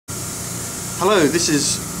Hello, this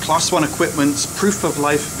is Class 1 Equipment's Proof of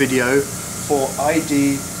Life video for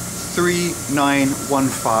ID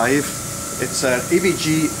 3915. It's an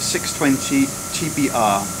EVG 620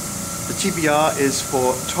 TBR. The TBR is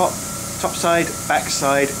for top side, back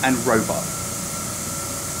side and robot.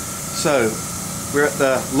 So we're at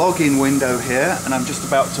the login window here and I'm just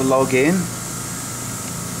about to log in.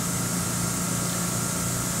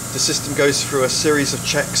 The system goes through a series of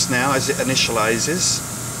checks now as it initializes,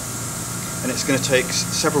 and it's going to take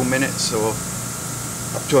several minutes or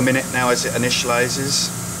up to a minute now as it initializes.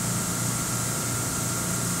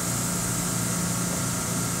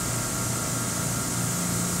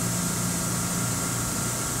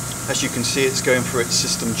 As you can see, it's going through its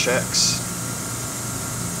system checks.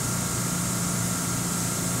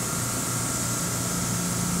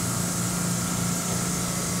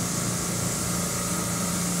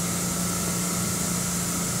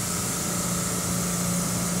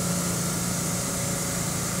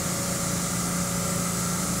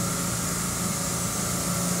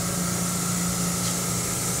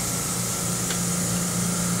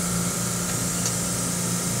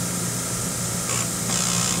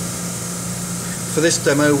 For this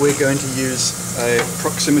demo, we're going to use a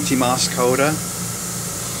proximity mask holder,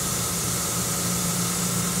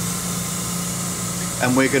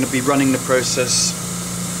 and we're going to be running the process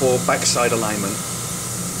for backside alignment.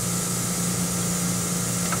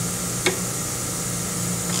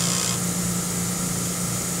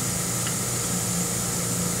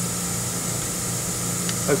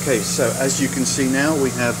 Okay, so as you can see now, we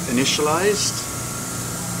have initialized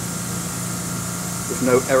with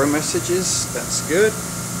no error messages. That's good.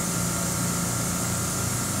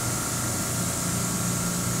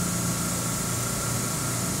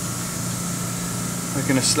 We're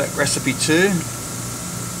going to select recipe 2,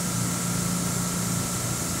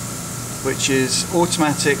 which is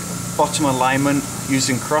automatic bottom alignment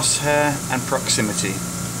using crosshair and proximity.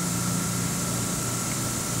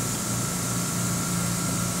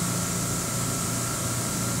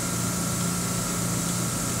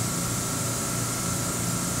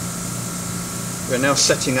 We're now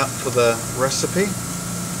setting up for the recipe.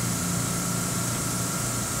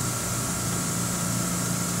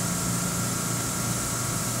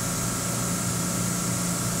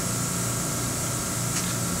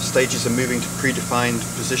 Stages are moving to predefined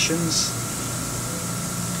positions.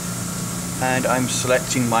 And I'm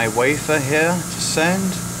selecting my wafer here to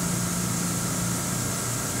send.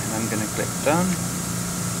 And I'm going to click done.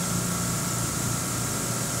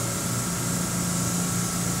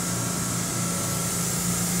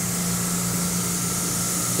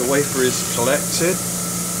 The wafer is collected,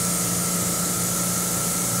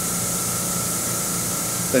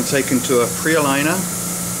 then taken to a pre-aligner,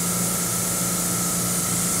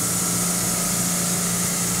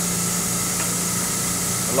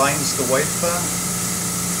 aligns the wafer,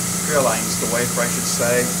 pre-aligns the wafer I should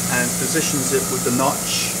say, and positions it with the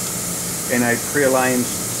notch in a pre-aligned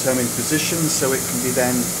determined position so it can be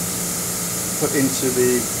then put into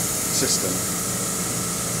the system.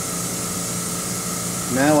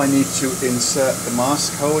 Now I need to insert the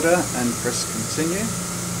mask holder and press continue.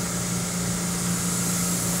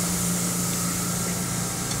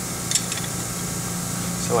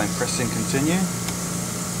 So I'm pressing continue.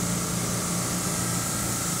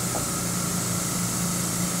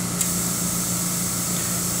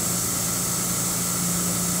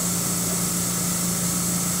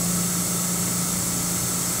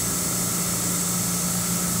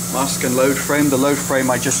 Mask and load frame. The load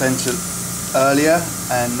frame I just entered earlier,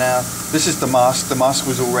 and now this is the mask. The mask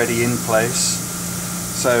was already in place,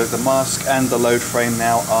 so the mask and the load frame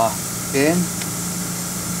now are in.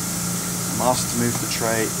 I'm asked to move the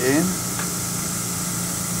tray in.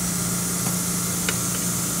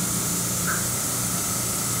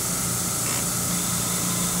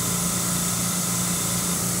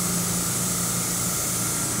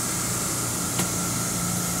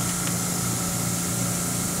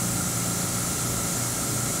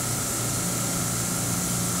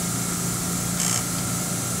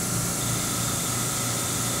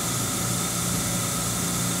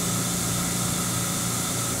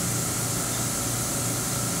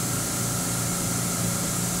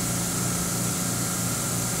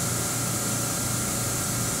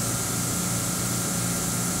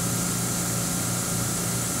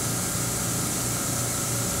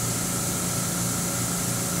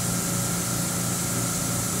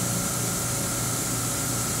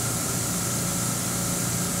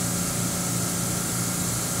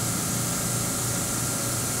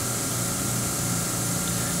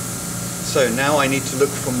 So now I need to look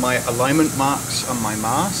for my alignment marks on my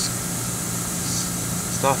mask.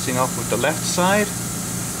 starting off with the left side,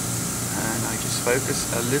 and I just focus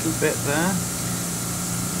a little bit there,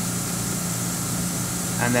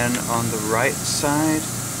 and then on the right side.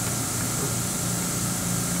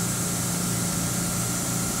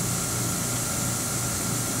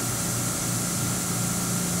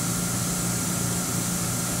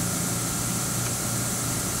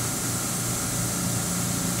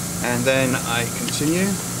 And then I continue.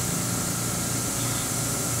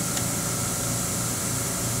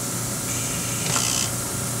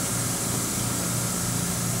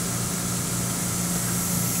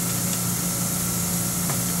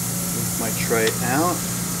 Move my tray out.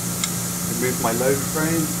 Remove my load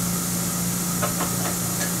frame.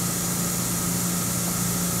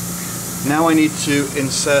 Now I need to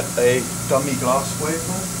insert a dummy glass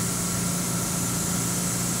wafer.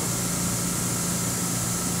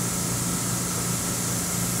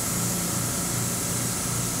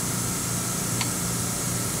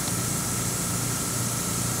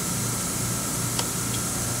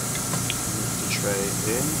 Tray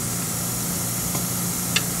in.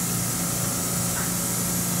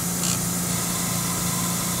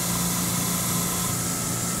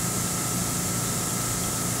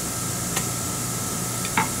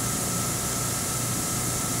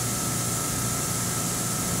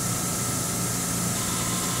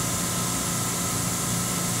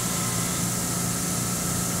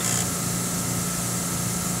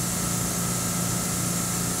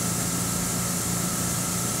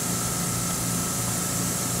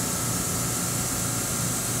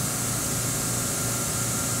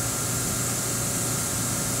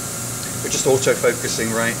 We're just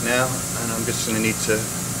auto-focusing right now, and I'm just going to need to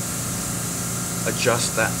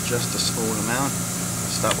adjust that just a small amount.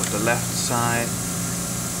 Start with the left side,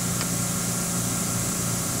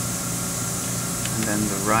 and then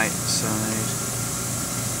the right side.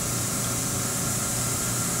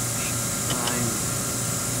 Fine.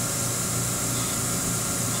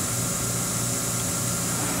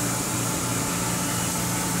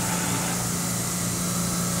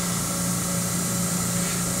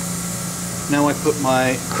 Now I put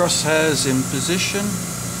my crosshairs in position.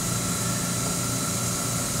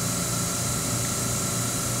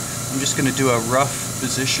 I'm just going to do a rough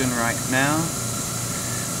position right now,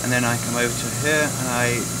 and then I come over to here and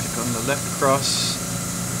I click on the left cross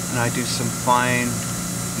and I do some fine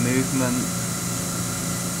movement.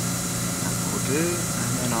 That will do.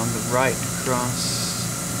 And then on the right cross,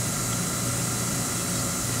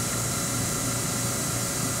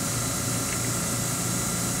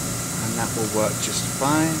 that will work just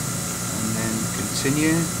fine, and then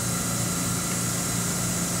continue.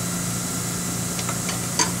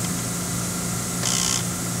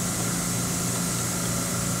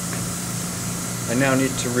 I now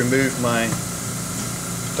need to remove my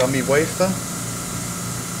dummy wafer.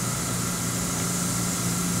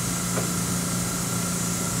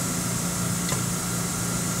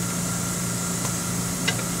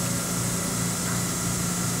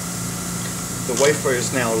 The wafer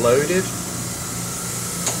is now loaded.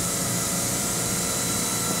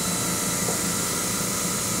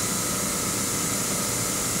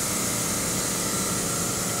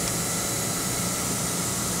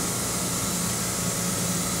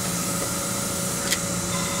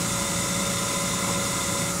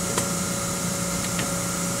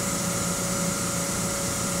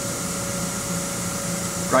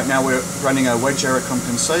 Right now we're running a wedge error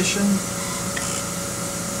compensation.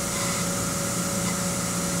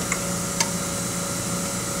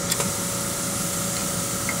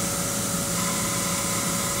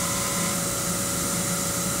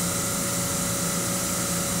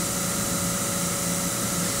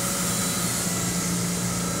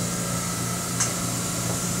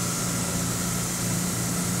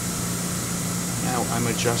 Now I'm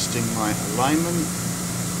adjusting my alignment.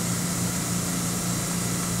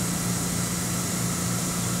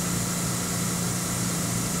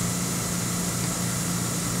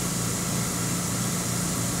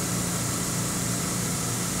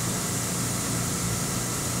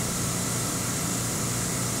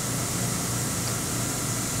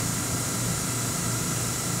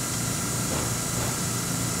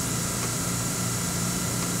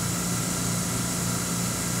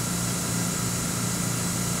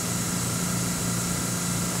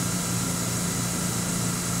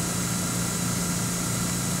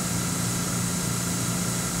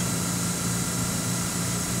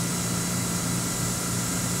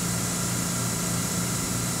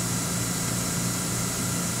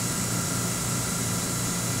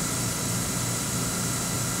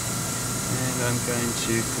 I'm going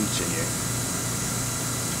to continue.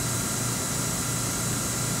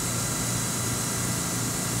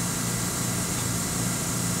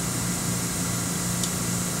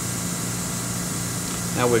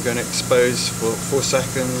 Now we're going to expose for 4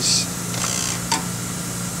 seconds,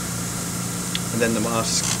 and then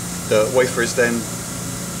the wafer is then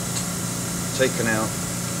taken out.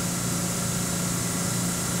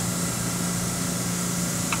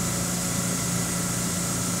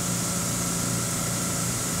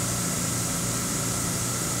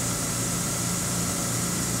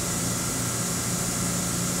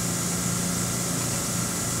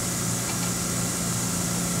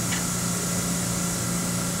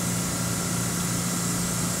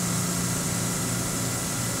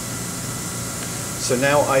 So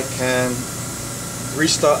now I can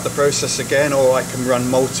restart the process again, or I can run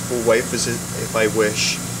multiple wafers if I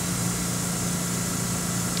wish.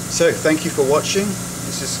 So thank you for watching.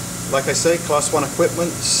 This is, like I say, Class 1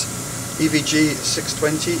 Equipment's EVG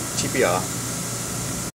 620 TBR.